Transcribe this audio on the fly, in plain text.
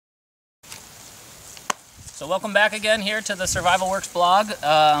So welcome back again here to the SurvivalWorks blog.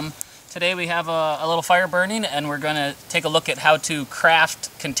 Today we have a little fire burning, and we're going to take a look at how to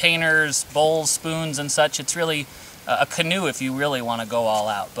craft containers, bowls, spoons, and such. It's really a canoe if you really want to go all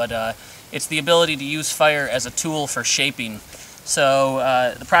out, but it's the ability to use fire as a tool for shaping.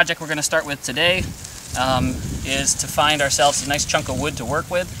 So the project we're going to start with today is to find ourselves a nice chunk of wood to work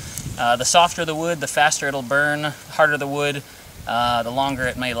with. The softer the wood, the faster it'll burn. The harder the wood, the longer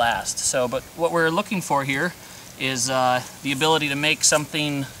it may last. But what we're looking for here is the ability to make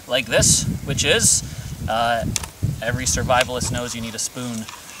something like this, which is, every survivalist knows you need a spoon.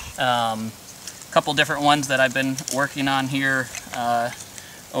 A couple different ones that I've been working on here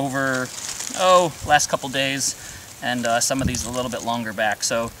over, last couple days, and some of these a little bit longer back.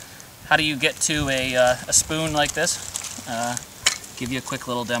 So how do you get to a spoon like this? Give you a quick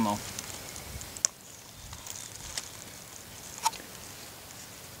little demo.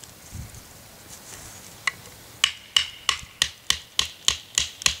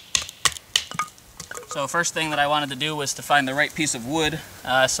 So first thing that I wanted to do was to find the right piece of wood.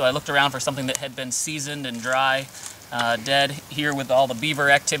 So I looked around for something that had been seasoned and dry, dead. Here with all the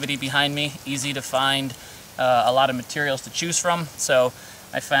beaver activity behind me, easy to find a lot of materials to choose from. So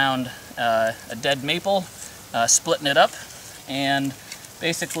I found a dead maple, splitting it up, and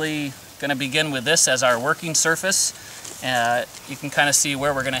basically going to begin with this as our working surface. You can kind of see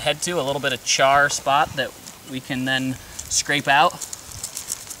where we're going to head to, a little bit of char spot that we can then scrape out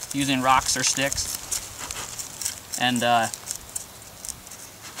using rocks or sticks. And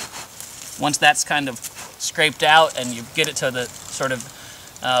once that's kind of scraped out and you get it to the sort of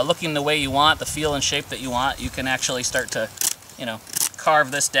looking the way you want, the feel and shape that you want, you can actually start to,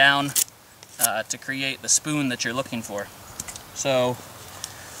 carve this down to create the spoon that you're looking for. So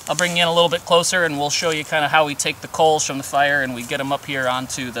I'll bring you in a little bit closer and we'll show you kind of how we take the coals from the fire and we get them up here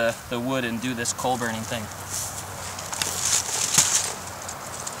onto the wood and do this coal burning thing.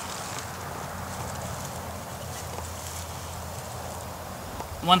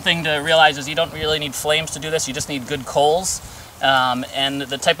 One thing to realize is you don't really need flames to do this, you just need good coals. And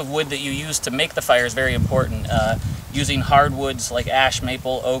the type of wood that you use to make the fire is very important. Using hardwoods like ash,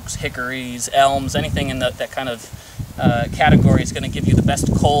 maple, oaks, hickories, elms, anything in that kind of category is going to give you the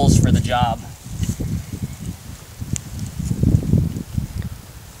best coals for the job.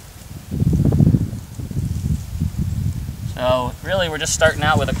 So really we're just starting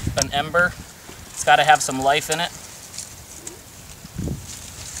out with an ember. It's got to have some life in it.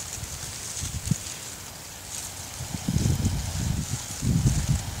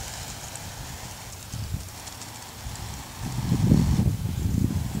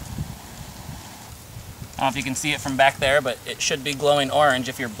 I don't know if you can see it from back there, but it should be glowing orange.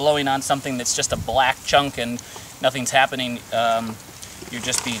 If you're blowing on something that's just a black chunk and nothing's happening, you're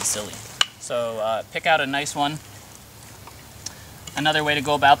just being silly. So pick out a nice one. Another way to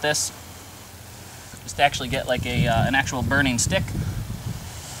go about this is to actually get like an actual burning stick,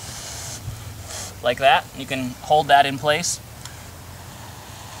 like that. You can hold that in place.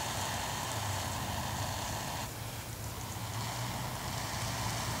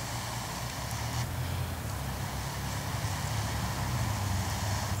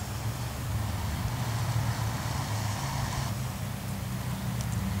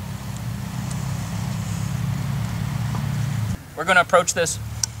 We're going to approach this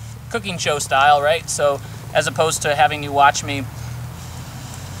cooking show style, right? So as opposed to having you watch me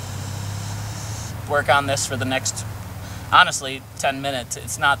work on this for the next, honestly, 10 minutes.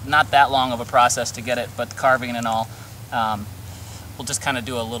 It's not that long of a process to get it, but carving and all. We'll just kind of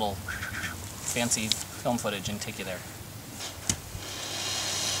do a little fancy film footage and take you there.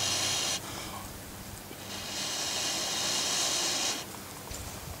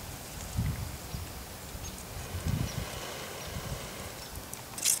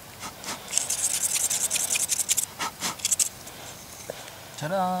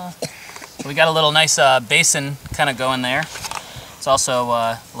 Ta-da! So we got a little nice basin kind of going there. It's also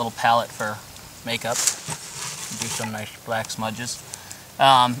a little palette for makeup. Do some nice black smudges.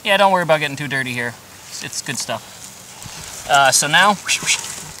 Yeah, don't worry about getting too dirty here. It's good stuff. So now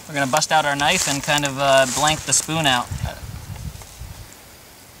we're going to bust out our knife and kind of blank the spoon out.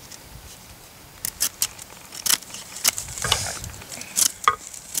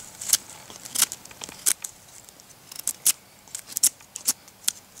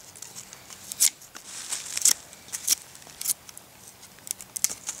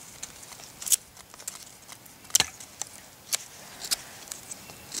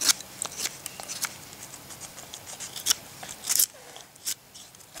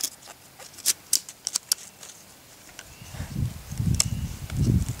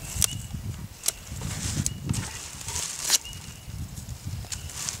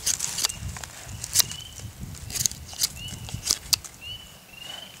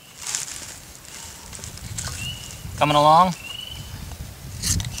 Coming along.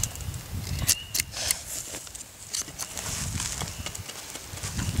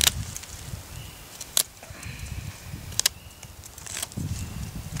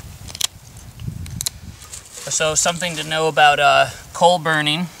 So something to know about coal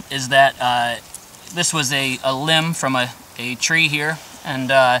burning is that this was a limb from a tree here,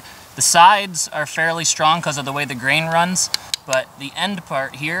 and the sides are fairly strong because of the way the grain runs, but the end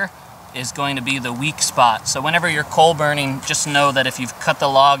part here is going to be the weak spot. So whenever you're coal burning, just know that if you've cut the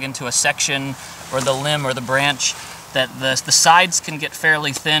log into a section or the limb or the branch, that the sides can get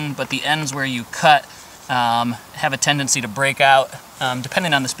fairly thin, but the ends where you cut have a tendency to break out,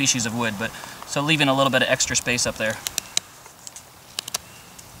 depending on the species of wood. But so leaving a little bit of extra space up there.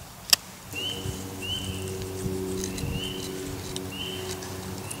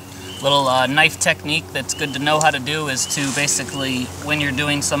 Little knife technique that's good to know how to do is to basically, when you're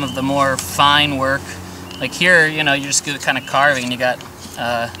doing some of the more fine work, like here, you know, you're just kind of carving, you got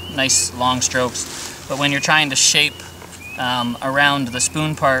nice long strokes. But when you're trying to shape around the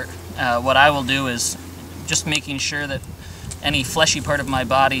spoon part, what I will do is just making sure that any fleshy part of my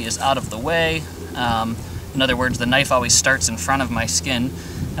body is out of the way. In other words, the knife always starts in front of my skin.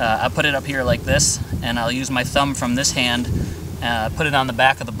 I put it up here like this, and I'll use my thumb from this hand, put it on the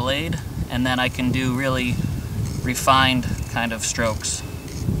back of the blade, and then I can do really refined kind of strokes.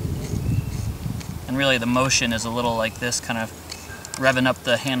 And really the motion is a little like this, kind of revving up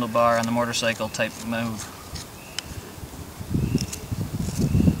the handlebar on the motorcycle type move.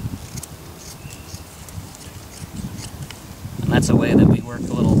 That's a way that we work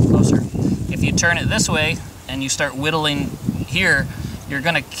a little closer. If you turn it this way and you start whittling here, you're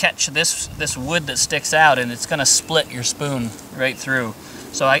going to catch this wood that sticks out, and it's going to split your spoon right through.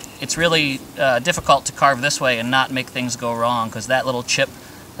 So it's really difficult to carve this way and not make things go wrong, because that little chip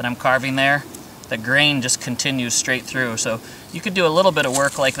that I'm carving there, the grain just continues straight through. So you could do a little bit of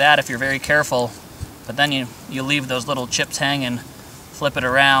work like that if you're very careful, but then you leave those little chips hanging, flip it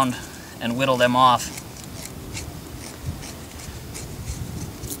around, and whittle them off.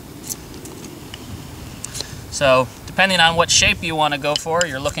 So depending on what shape you want to go for,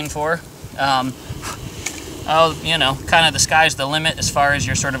 you're looking for, you know, kind of the sky's the limit as far as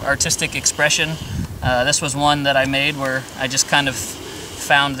your sort of artistic expression. This was one that I made where I just kind of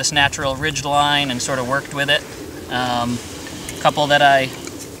found this natural ridge line and sort of worked with it. A couple that I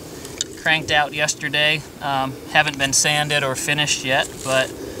cranked out yesterday haven't been sanded or finished yet,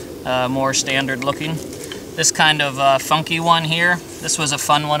 but more standard looking. This kind of funky one here, this was a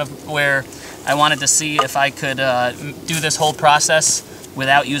fun one where I wanted to see if I could do this whole process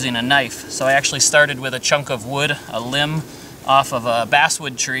without using a knife. So I actually started with a chunk of wood, a limb off of a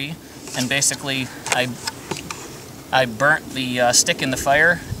basswood tree, and basically I burnt the stick in the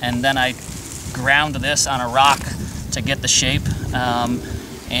fire, and then I ground this on a rock to get the shape.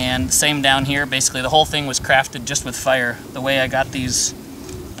 And same down here, basically the whole thing was crafted just with fire. The way I got these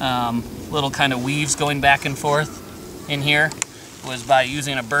little kind of weaves going back and forth in here was by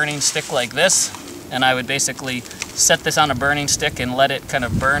using a burning stick like this, and I would basically set this on a burning stick and let it kind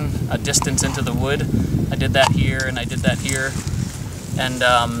of burn a distance into the wood. I did that here and I did that here, and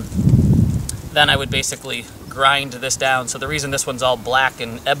then I would basically grind this down. So the reason this one's all black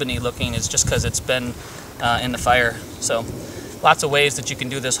and ebony looking is just because it's been in the fire. So lots of ways that you can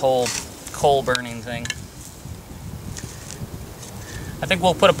do this whole coal burning thing. I think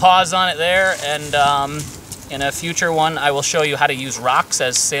we'll put a pause on it there, and in a future one, I will show you how to use rocks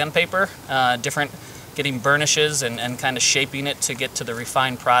as sandpaper, getting burnishes and kind of shaping it to get to the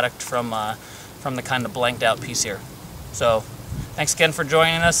refined product from the kind of blanked out piece here. So thanks again for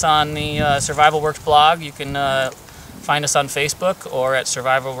joining us on the SurvivalWorks blog. You can find us on Facebook or at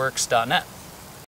survivalworks.net.